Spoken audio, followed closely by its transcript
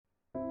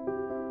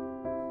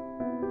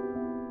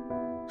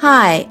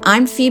Hi,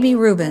 I'm Phoebe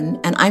Rubin,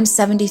 and I'm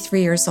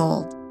 73 years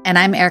old. And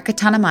I'm Erica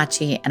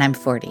Tanamachi, and I'm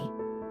 40.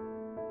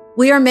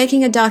 We are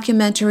making a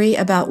documentary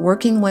about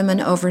working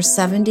women over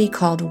 70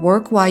 called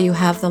Work While You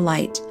Have the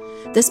Light.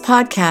 This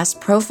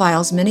podcast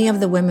profiles many of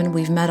the women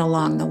we've met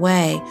along the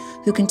way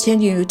who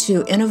continue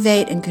to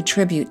innovate and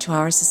contribute to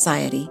our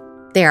society.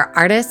 They are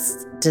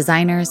artists,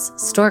 designers,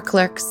 store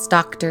clerks,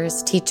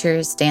 doctors,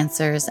 teachers,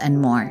 dancers,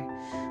 and more.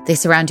 They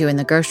surround you in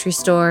the grocery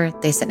store,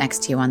 they sit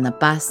next to you on the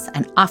bus,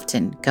 and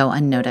often go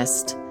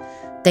unnoticed.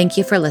 Thank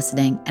you for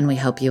listening, and we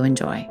hope you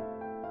enjoy.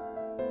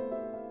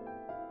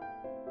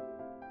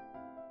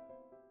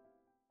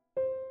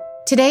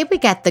 Today, we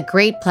get the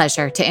great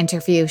pleasure to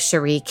interview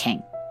Cheri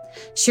King.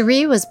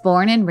 Cheri was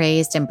born and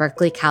raised in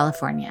Berkeley,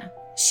 California.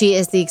 She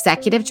is the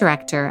executive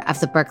director of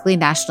the Berkeley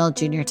National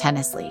Junior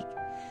Tennis League.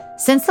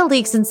 Since the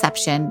league's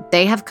inception,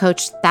 they have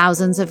coached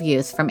thousands of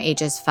youth from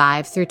ages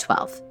 5 through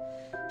 12.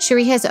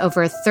 Cheri has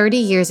over 30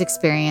 years'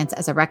 experience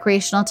as a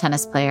recreational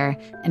tennis player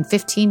and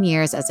 15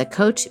 years as a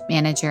coach,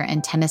 manager,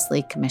 and tennis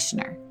league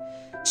commissioner.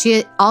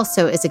 She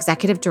also is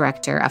executive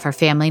director of her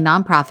family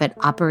nonprofit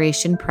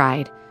Operation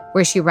Pride,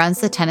 where she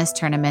runs the tennis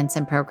tournaments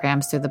and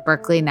programs through the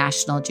Berkeley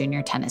National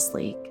Junior Tennis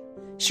League.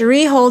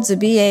 Cheri holds a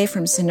BA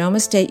from Sonoma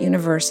State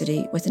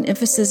University with an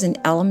emphasis in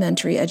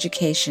elementary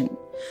education,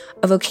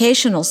 a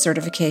vocational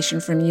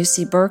certification from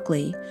UC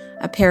Berkeley,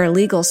 a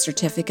paralegal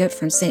certificate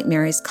from St.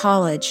 Mary's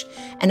College,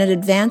 and an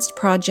advanced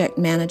project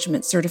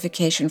management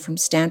certification from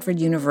Stanford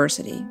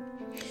University.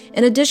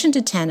 In addition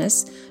to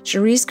tennis,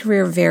 Cheri's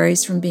career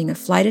varies from being a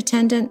flight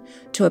attendant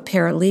to a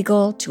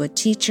paralegal to a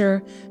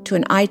teacher to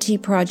an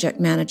IT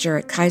project manager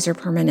at Kaiser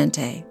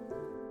Permanente.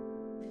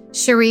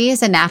 Cheri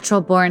is a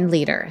natural-born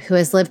leader who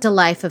has lived a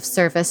life of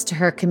service to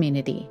her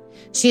community.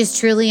 She is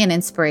truly an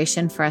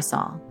inspiration for us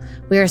all.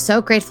 We are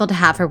so grateful to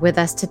have her with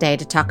us today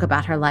to talk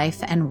about her life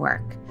and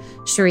work.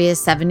 Cheri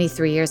is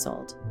 73 years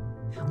old.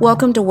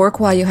 Welcome to Work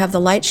While You Have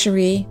the Light,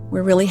 Cheri.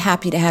 We're really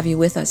happy to have you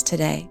with us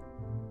today.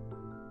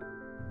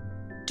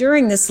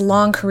 During this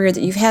long career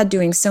that you've had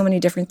doing so many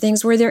different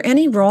things, were there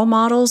any role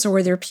models or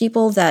were there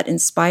people that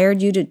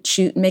inspired you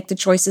to make the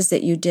choices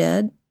that you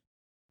did?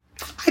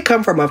 I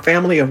come from a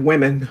family of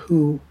women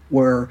who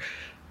were,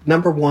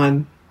 number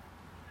one,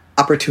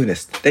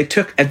 opportunists. They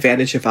took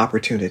advantage of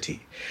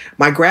opportunity.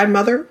 My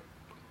grandmother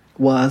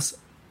was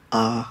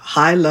a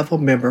high-level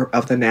member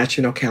of the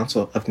National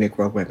Council of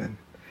Negro Women.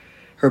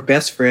 Her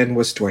best friend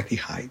was Dorothy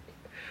Height.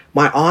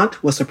 My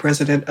aunt was the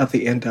president of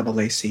the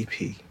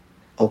NAACP,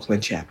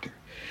 Oakland chapter.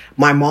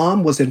 My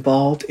mom was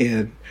involved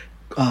in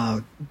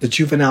the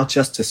juvenile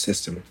justice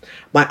system.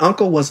 My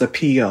uncle was a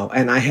PO,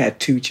 and I had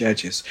 2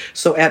 judges.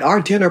 So at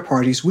our dinner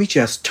parties, we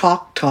just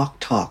talk.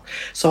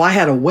 So I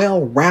had a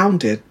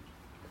well-rounded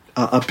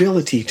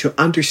ability to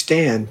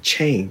understand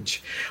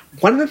change.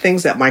 One of the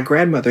things that my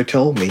grandmother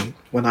told me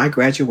when I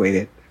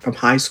graduated from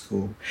high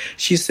school,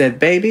 she said,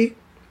 "Baby,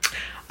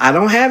 I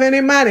don't have any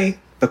money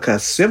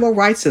because civil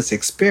rights is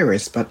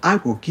experienced, but I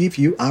will give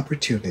you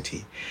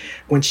opportunity."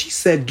 When she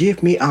said,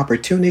 "Give me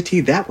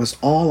opportunity," that was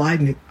all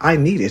I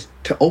needed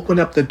to open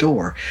up the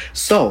door.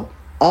 So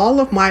all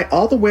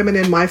the women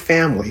in my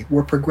family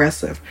were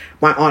progressive.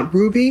 My Aunt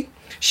Ruby,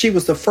 she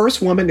was the first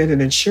woman in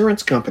an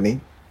insurance company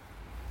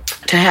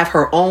to have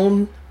her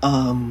own,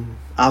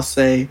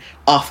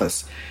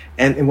 office.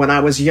 And when I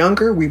was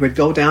younger, we would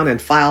go down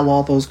and file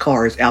all those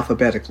cards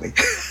alphabetically.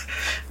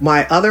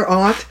 My other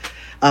aunt,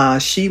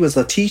 she was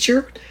a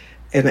teacher,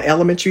 an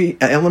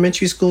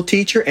elementary school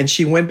teacher, and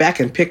she went back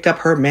and picked up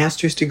her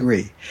master's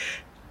degree.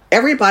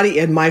 Everybody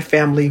in my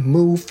family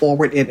moved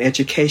forward in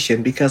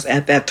education because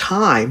at that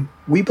time,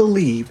 we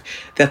believed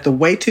that the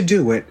way to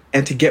do it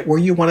and to get where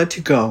you wanted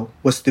to go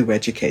was through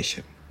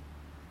education.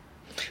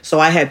 So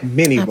I had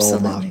many role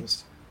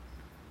models.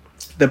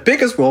 The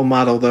biggest role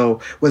model,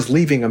 though, was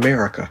leaving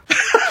America.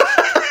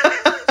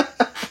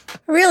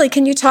 Really?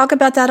 Can you talk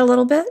about that a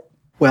little bit?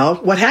 Well,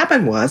 what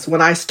happened was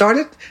when I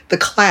started the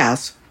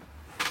class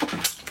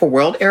for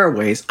World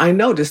Airways, I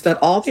noticed that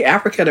all the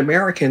African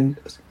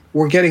Americans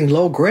were getting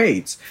low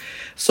grades.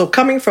 So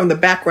coming from the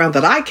background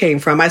that I came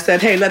from, I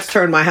said, "Hey, let's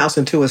turn my house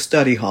into a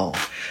study hall."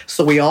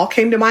 So we all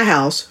came to my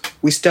house,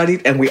 we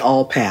studied, and we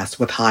all passed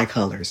with high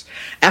colors.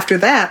 After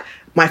that,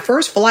 my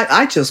first flight,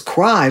 I just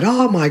cried.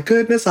 "Oh my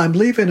goodness, I'm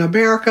leaving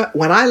America."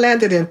 When I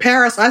landed in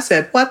Paris, I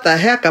said, "What the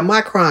heck am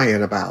I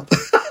crying about?"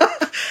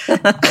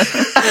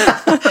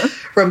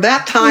 From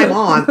that time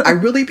on, I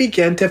really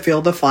began to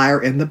feel the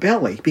fire in the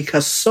belly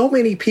because so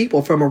many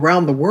people from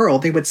around the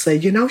world, they would say,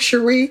 "You know,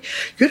 Cheri,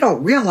 you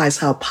don't realize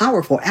how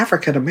powerful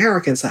African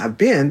Americans have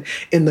been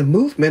in the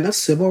movement of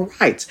civil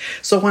rights."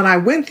 So when I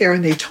went there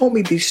and they told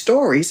me these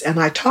stories and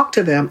I talked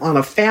to them on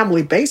a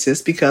family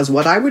basis, because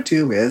what I would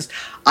do is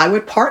I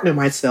would partner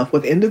myself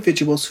with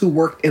individuals who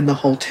worked in the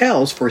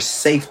hotels for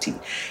safety.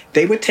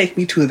 They would take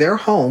me to their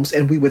homes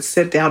and we would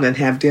sit down and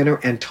have dinner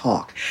and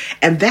talk.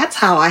 And that's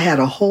how I had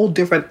a whole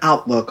different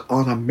outlook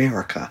on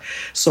America.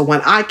 So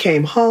when I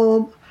came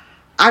home,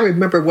 I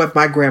remember what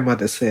my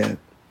grandmother said: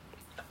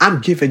 "I'm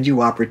giving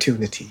you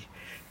opportunity."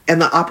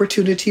 and the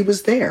opportunity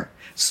was there.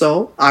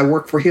 So I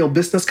worked for Hill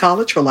Business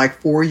College for like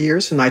 4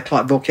 years, and I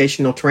taught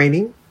vocational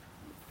training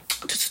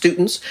to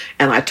students,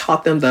 and I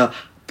taught them the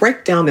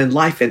breakdown in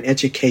life and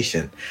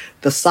education,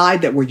 the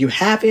side that where you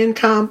have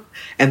income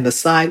and the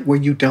side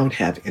where you don't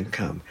have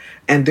income.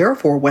 And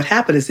therefore, what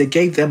happened is it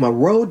gave them a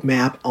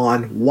roadmap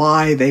on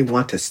why they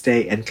want to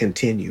stay and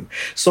continue.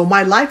 So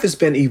my life has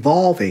been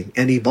evolving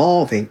and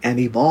evolving and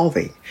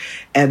evolving.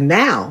 And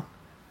now,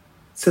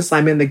 since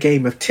I'm in the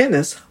game of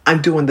tennis,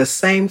 I'm doing the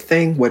same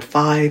thing with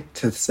 5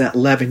 to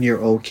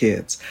 11-year-old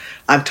kids.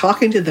 I'm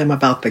talking to them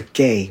about the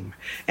game.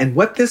 And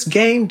what this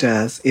game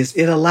does is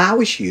it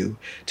allows you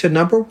to,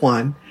 number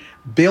one,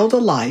 build a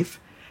life,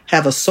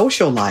 have a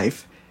social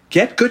life,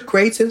 get good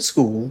grades in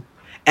school,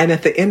 and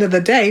at the end of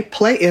the day,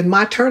 play in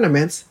my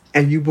tournaments,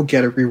 and you will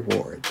get a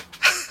reward.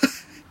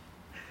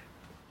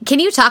 Can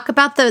you talk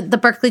about the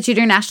Berkeley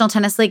Junior National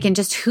Tennis League and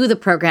just who the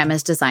program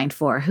is designed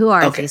for? Who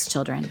are these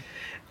children?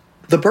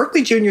 The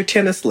Berkeley Junior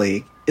Tennis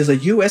League is a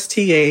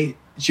USTA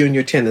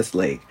junior tennis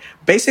league.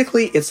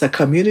 Basically, it's a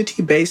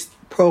community-based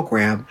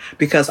program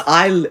because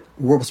I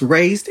was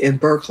raised in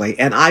Berkeley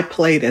and I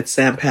played at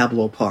San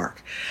Pablo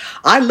Park.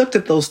 I looked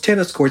at those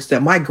tennis courts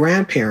that my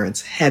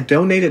grandparents had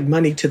donated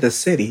money to the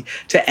city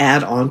to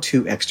add on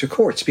to extra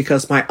courts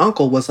because my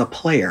uncle was a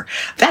player.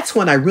 That's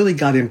when I really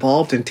got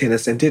involved in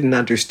tennis and didn't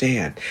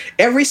understand.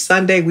 Every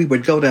Sunday we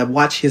would go to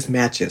watch his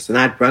matches and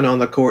I'd run on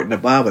the court and the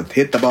ball would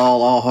hit the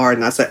ball all hard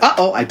and I'd say,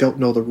 I don't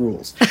know the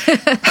rules.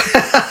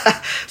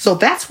 So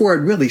that's where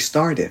it really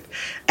started.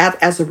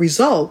 As a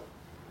result,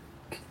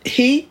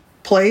 he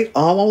played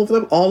all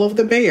over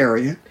the Bay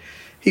Area.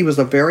 He was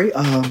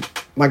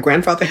my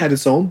grandfather had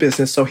his own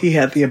business, so he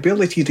had the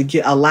ability to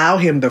allow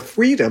him the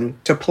freedom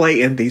to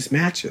play in these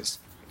matches.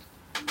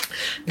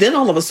 Then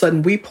all of a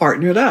sudden we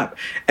partnered up.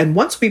 And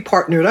once we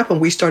partnered up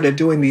and we started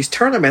doing these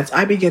tournaments,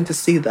 I began to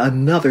see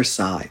another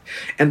side.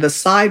 And the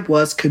side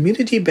was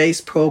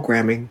community-based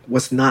programming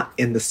was not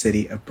in the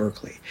city of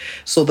Berkeley.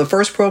 So the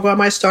first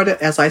program I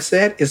started, as I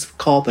said, is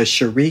called the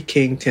Cheri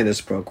King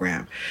Tennis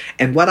Program.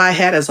 And what I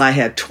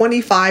had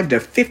 25 to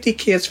 50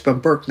 kids from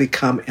Berkeley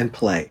come and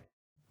play.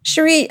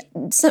 Cheri,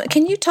 so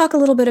can you talk a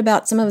little bit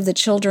about some of the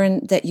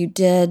children that you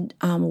did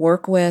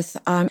work with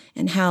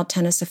and how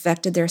tennis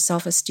affected their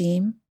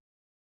self-esteem?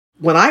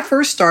 When I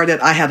first started,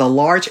 I had a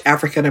large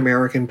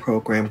African-American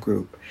program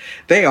group.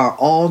 They are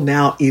all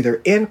now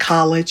either in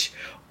college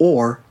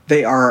or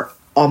they are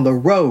on the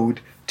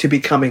road to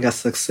becoming a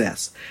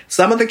success.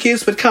 Some of the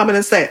kids would come in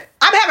and say,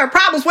 I'm having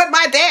problems with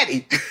my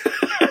daddy.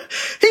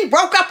 He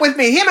broke up with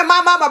me. Him and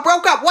my mama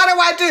broke up. What do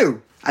I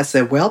do? I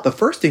said, well, the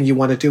first thing you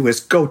want to do is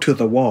go to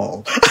the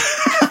wall.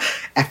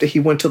 After he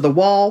went to the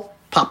wall,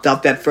 popped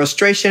out that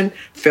frustration,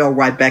 fell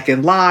right back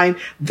in line.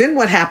 Then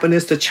what happened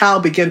is the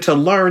child began to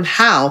learn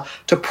how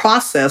to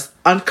process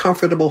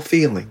uncomfortable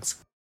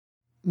feelings.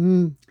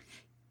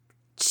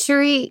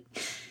 Cheri,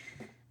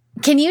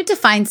 can you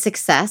define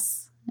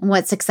success and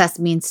what success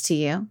means to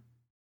you?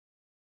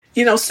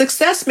 You know,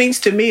 success means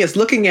to me is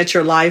looking at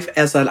your life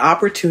as an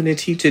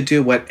opportunity to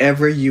do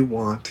whatever you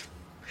want.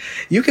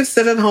 You can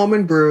sit at home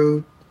and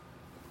brood.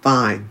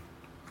 Fine.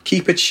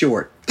 Keep it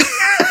short.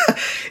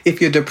 If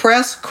you're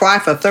depressed, cry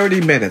for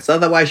 30 minutes.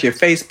 Otherwise, your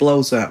face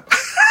blows up.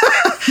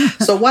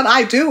 So what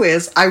I do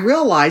is I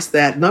realize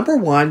that, number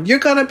one, you're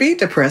going to be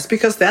depressed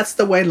because that's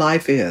the way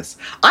life is.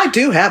 I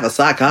do have a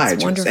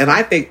psychiatrist, and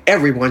I think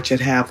everyone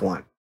should have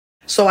one.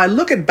 So I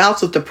look at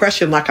bouts of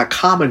depression like a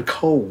common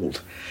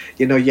cold.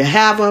 You know, you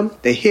have them,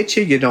 they hit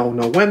you, you don't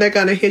know when they're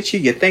going to hit you.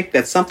 You think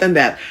that something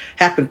that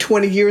happened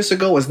 20 years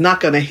ago is not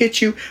going to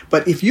hit you.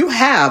 But if you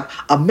have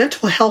a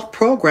mental health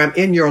program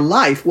in your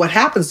life, what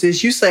happens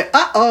is you say,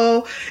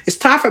 it's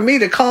time for me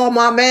to call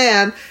my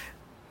man.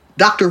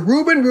 Dr.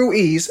 Ruben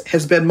Ruiz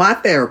has been my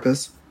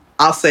therapist.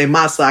 I'll say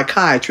my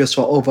psychiatrist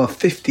for over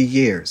 50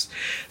 years.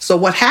 So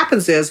what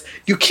happens is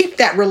you keep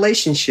that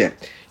relationship.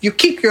 You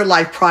keep your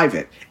life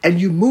private and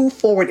you move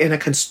forward in a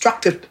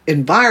constructive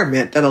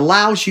environment that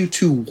allows you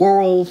to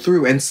whirl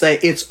through and say,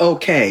 it's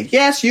okay.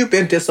 Yes, you've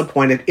been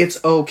disappointed.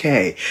 It's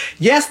okay.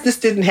 Yes, this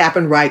didn't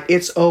happen right.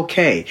 It's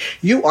okay.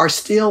 You are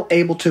still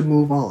able to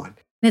move on.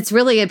 It's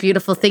really a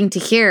beautiful thing to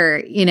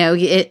hear. You know,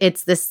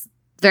 it's this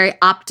very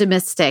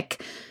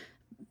optimistic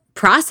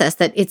process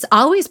that it's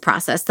always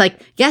processed.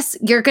 Like, yes,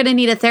 you're going to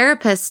need a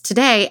therapist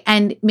today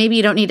and maybe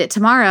you don't need it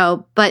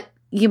tomorrow, but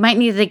you might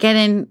need it again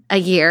in a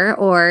year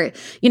or,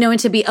 you know, and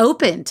to be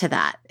open to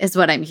that is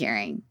what I'm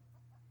hearing.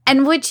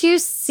 And would you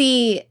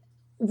see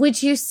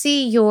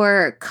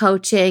your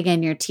coaching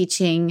and your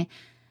teaching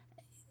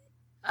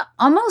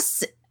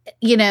almost,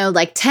 you know,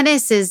 like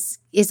tennis is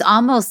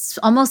almost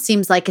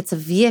seems like it's a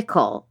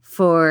vehicle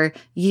for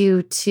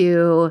you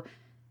to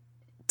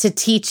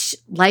teach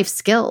life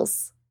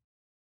skills?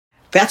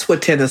 That's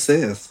what tennis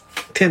is.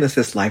 Tennis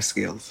is life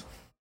skills.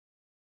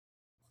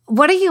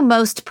 What are you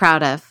most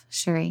proud of,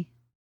 Cheri?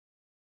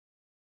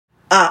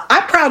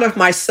 I'm proud of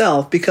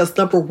myself because,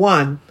 number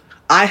one,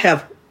 I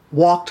have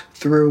walked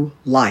through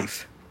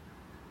life.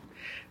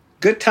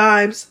 Good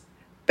times,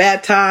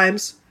 bad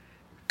times,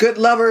 good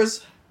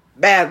lovers,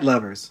 bad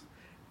lovers.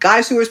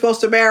 Guys who were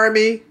supposed to marry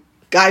me,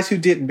 guys who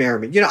didn't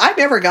marry me. I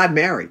never got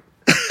married.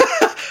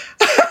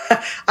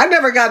 I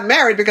never got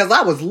married because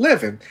I was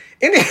living.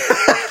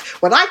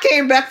 When I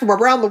came back from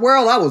around the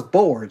world, I was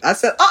bored. I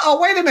said,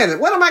 wait a minute.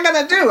 What am I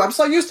going to do? I'm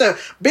so used to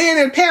being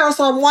in Paris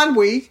on one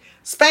week,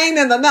 Spain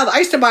in another. I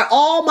used to buy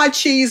all my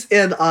cheese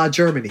in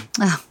Germany.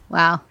 Oh,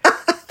 wow.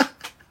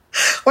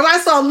 When I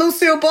saw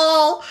Lucille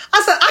Ball,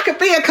 I said I could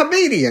be a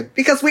comedian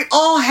because we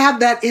all have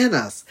that in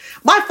us.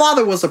 My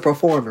father was a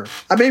performer.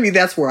 Maybe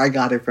that's where I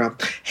got it from.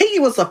 He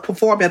was a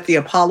performer at the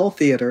Apollo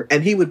Theater,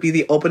 and he would be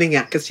the opening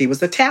act because he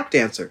was a tap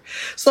dancer.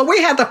 So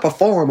we had to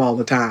perform all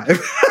the time.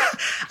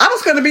 I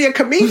was going to be a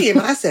comedian,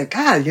 but I said,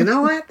 God, you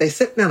know what? They're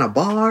sitting in a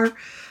bar,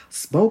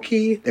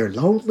 smoky, they're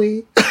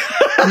lonely.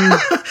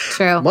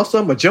 True. Most of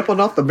them are jumping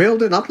off the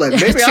building. I'm like,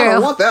 maybe I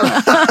don't want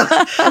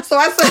that. So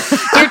I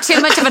said, you're too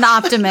much of an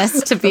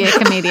optimist to be a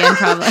comedian,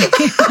 probably.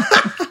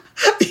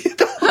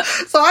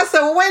 So I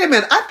said, well, wait a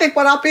minute. I think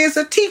what I'll be is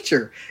a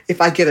teacher. If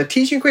I get a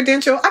teaching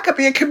credential, I could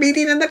be a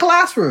comedian in the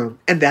classroom.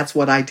 And that's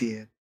what I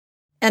did.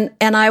 And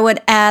I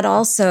would add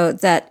also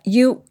that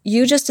you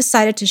just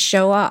decided to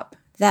show up,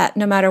 that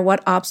no matter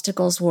what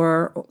obstacles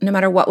were, no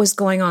matter what was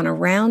going on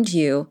around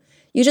you,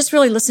 you just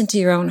really listened to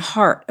your own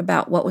heart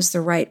about what was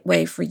the right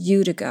way for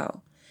you to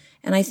go.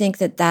 And I think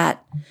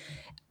that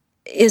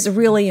is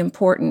really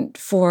important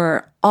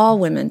for all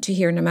women to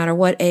hear, no matter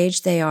what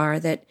age they are,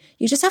 that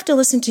you just have to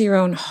listen to your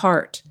own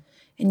heart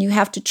and you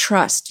have to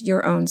trust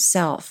your own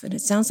self. And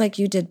it sounds like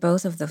you did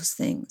both of those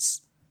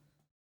things.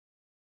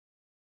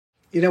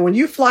 When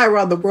you fly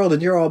around the world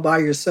and you're all by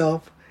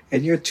yourself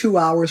and you're 2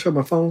 hours from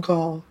a phone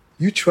call,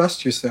 you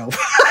trust yourself.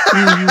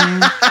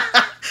 Mm-hmm.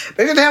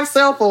 They didn't have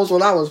cell phones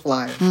when I was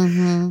flying.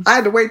 Mm-hmm. I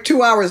had to wait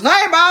 2 hours.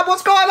 Hey, Mom,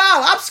 what's going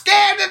on? I'm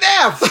scared to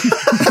death.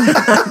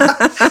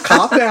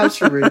 Calm down,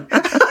 Cheri.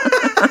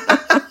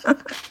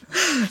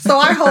 So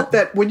I hope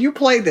that when you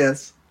play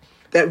this,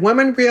 that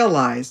women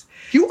realize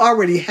you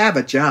already have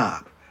a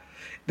job.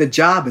 The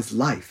job is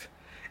life,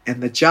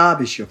 and the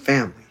job is your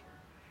family,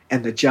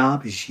 and the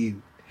job is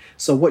you.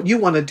 So what you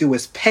want to do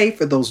is pay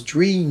for those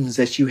dreams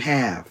that you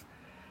have,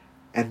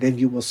 and then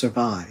you will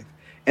survive.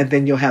 And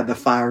then you'll have the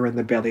fire in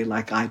the belly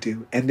like I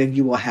do. And then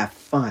you will have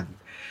fun.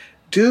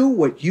 Do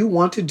what you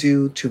want to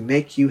do to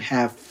make you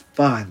have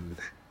fun.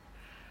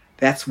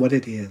 That's what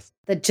it is.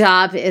 The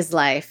job is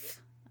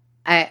life.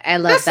 I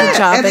love That's that. It.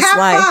 Job and is have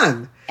life.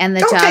 Fun. And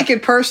the Don't job, take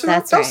it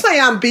personal. Don't say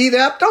I'm beat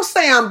up. Don't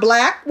say I'm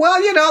black. Well,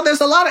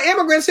 there's a lot of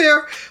immigrants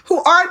here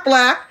who aren't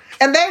black,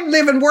 and they're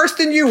living worse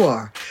than you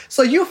are.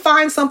 So you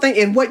find something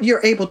in what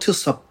you're able to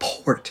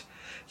support.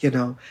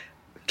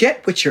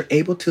 Get what you're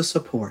able to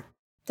support.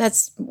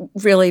 That's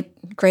really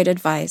great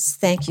advice.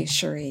 Thank you,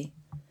 Cheri.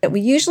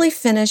 We usually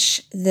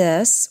finish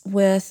this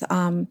with,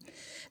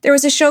 there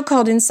was a show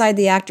called Inside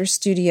the Actor's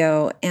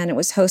Studio, and it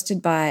was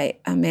hosted by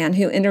a man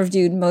who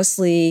interviewed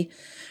mostly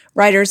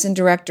writers and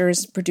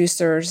directors,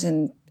 producers,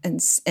 and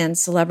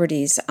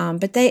celebrities.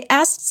 But they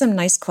asked some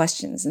nice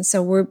questions, and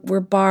so we're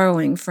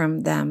borrowing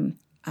from them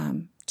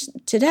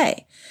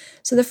today.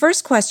 So the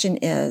first question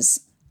is,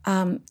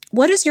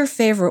 what is your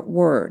favorite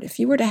word? If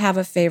you were to have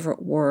a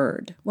favorite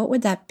word, what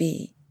would that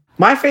be?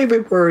 My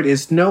favorite word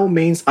is no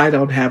means I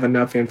don't have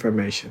enough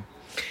information.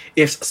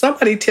 If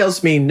somebody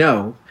tells me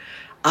no,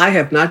 I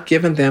have not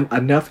given them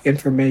enough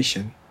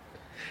information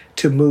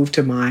to move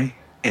to my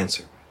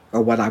answer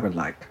or what I would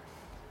like.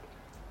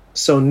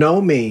 So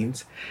no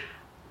means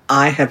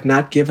I have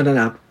not given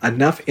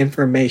enough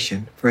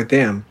information for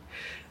them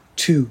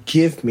to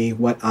give me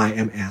what I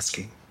am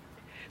asking.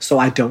 So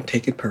I don't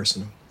take it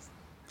personal.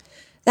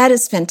 That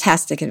is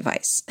fantastic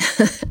advice.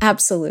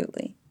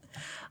 Absolutely.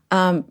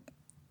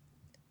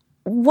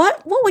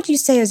 What would you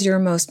say is your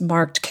most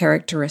marked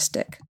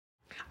characteristic?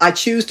 I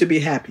choose to be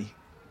happy.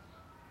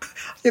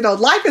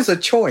 Life is a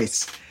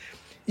choice.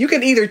 You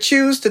can either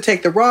choose to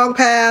take the wrong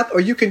path or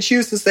you can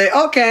choose to say,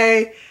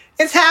 okay,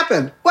 it's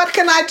happened. What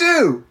can I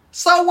do?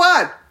 So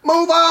what?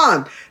 Move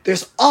on.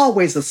 There's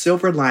always a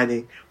silver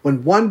lining.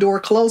 When one door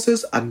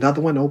closes,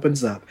 another one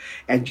opens up.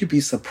 And you'd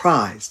be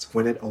surprised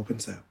when it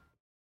opens up.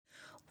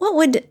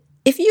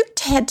 If you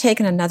had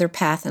taken another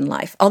path in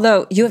life,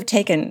 although you have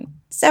taken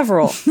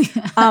several,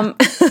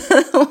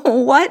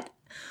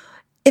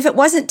 if it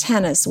wasn't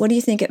tennis, what do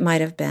you think it might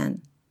have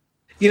been?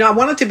 I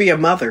wanted to be a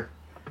mother,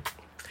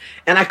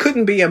 and I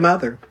couldn't be a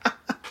mother.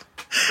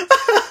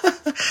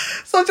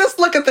 So just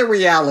look at the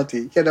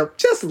reality,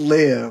 just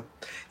live.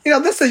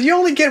 You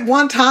only get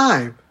one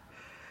time.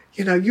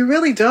 You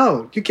really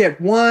don't. You get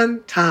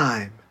one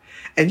time,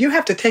 and you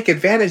have to take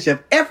advantage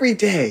of every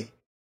day.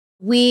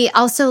 We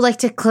also like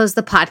to close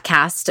the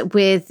podcast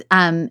with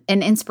an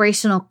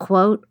inspirational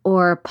quote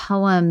or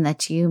poem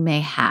that you may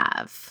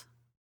have.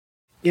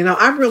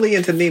 I'm really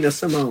into Nina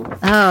Simone. Oh,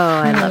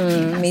 I love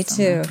Nina. Me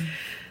too.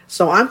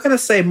 So I'm going to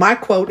say my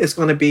quote is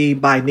going to be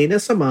by Nina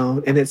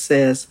Simone, and it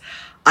says,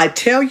 I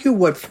tell you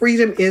what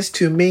freedom is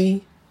to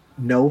me,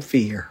 no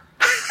fear.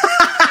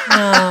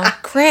 Oh,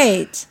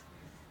 great.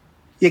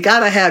 You got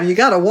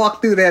to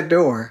walk through that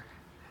door.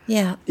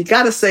 Yeah. You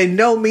got to say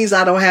no means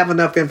I don't have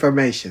enough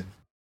information.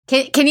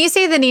 Can you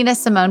say the Nina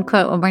Simone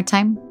quote one more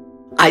time?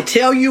 I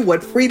tell you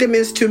what freedom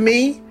is to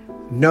me,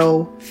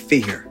 no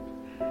fear.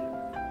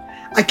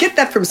 I get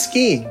that from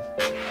skiing.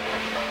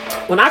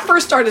 When I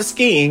first started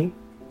skiing,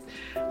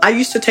 I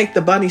used to take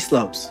the bunny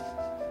slopes.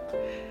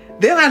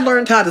 Then I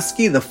learned how to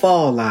ski the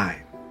fall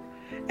line.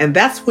 And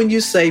that's when you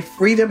say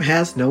freedom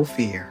has no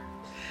fear.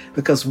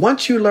 Because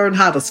once you learn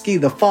how to ski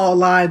the fall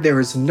line, there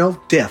is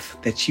no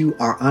depth that you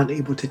are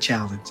unable to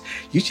challenge.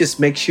 You just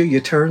make sure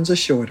your turns are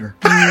shorter.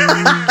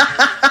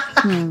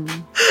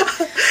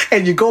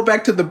 And you go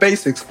back to the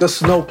basics, the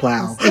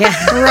snowplow. Yeah,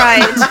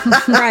 right.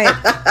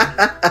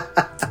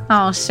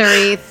 Oh,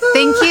 Cheri,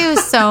 thank you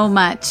so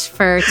much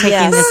for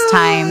taking this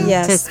time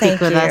to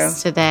speak with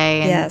us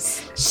today and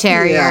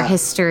share your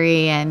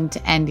history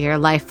and your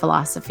life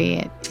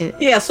philosophy.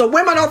 So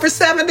women over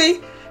 70,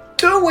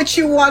 do what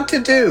you want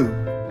to do.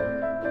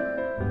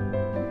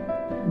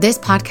 This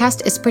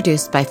podcast is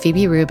produced by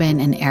Phoebe Rubin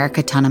and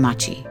Erica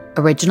Tanamachi.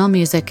 Original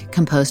music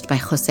composed by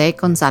Jose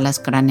Gonzalez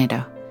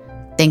Granero.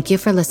 Thank you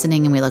for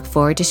listening, and we look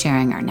forward to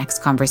sharing our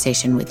next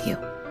conversation with you.